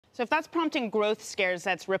So if that's prompting growth scares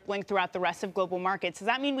that's rippling throughout the rest of global markets, does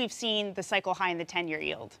that mean we've seen the cycle high in the 10-year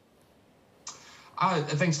yield?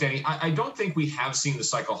 Thanks, Danny. I don't think we have seen the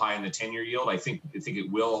cycle high in the 10-year yield. I think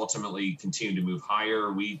it will ultimately continue to move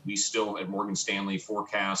higher. We still at Morgan Stanley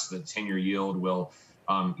forecast that the 10-year yield will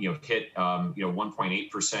hit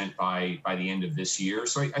 1.8% by the end of this year.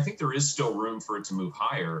 So I think there is still room for it to move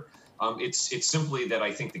higher. It's simply that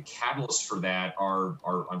I think the catalysts for that are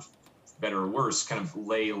better or worse, kind of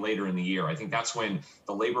later in the year. I think that's when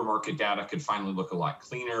the labor market data could finally look a lot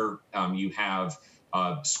cleaner. You have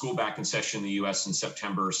school back in session in the U.S. in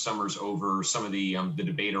September. Summer's over. Some of the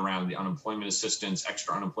debate around the unemployment assistance,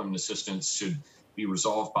 extra unemployment assistance, should be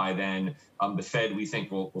resolved by then. The Fed, we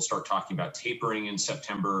think, will start talking about tapering in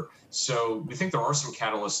September. So we think there are some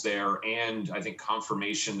catalysts there, and I think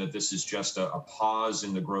confirmation that this is just a pause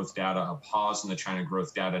in the growth data, a pause in the China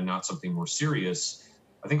growth data, not something more serious.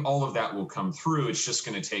 I think all of that will come through. It's just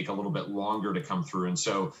going to take a little bit longer to come through. And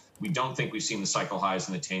so we don't think we've seen the cycle highs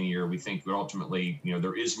in the 10-year. We think that ultimately,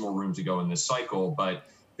 there is more room to go in this cycle, but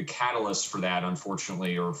the catalysts for that,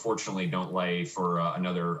 unfortunately or fortunately, don't lay for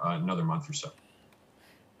another month or so.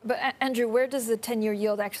 But Andrew, where does the 10-year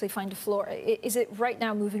yield actually find a floor? Is it right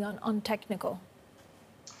now moving on technical?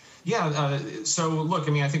 Yeah. So look,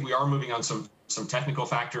 I think we are moving on some technical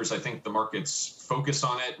factors. I think the market's focus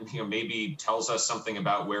on it, maybe tells us something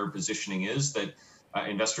about where positioning is, that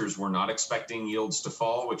investors were not expecting yields to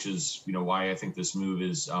fall, which is, why I think this move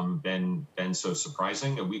has been so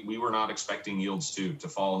surprising. We were not expecting yields to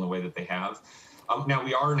fall in the way that they have. Now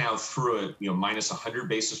we are now through a minus 100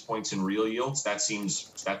 basis points in real yields. That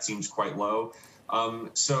seems quite low.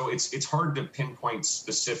 So it's hard to pinpoint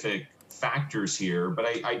specific factors here, but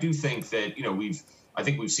I do think that I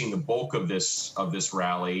think we've seen the bulk of this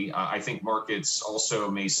rally. I think markets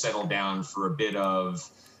also may settle down for a bit of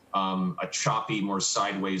a choppy, more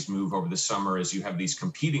sideways move over the summer, as you have these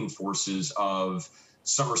competing forces of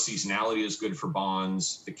summer seasonality is good for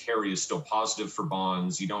bonds. The carry is still positive for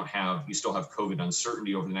bonds. You still have COVID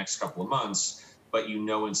uncertainty over the next couple of months, but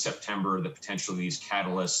in September, the potential of these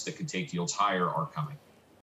catalysts that could take yields higher are coming.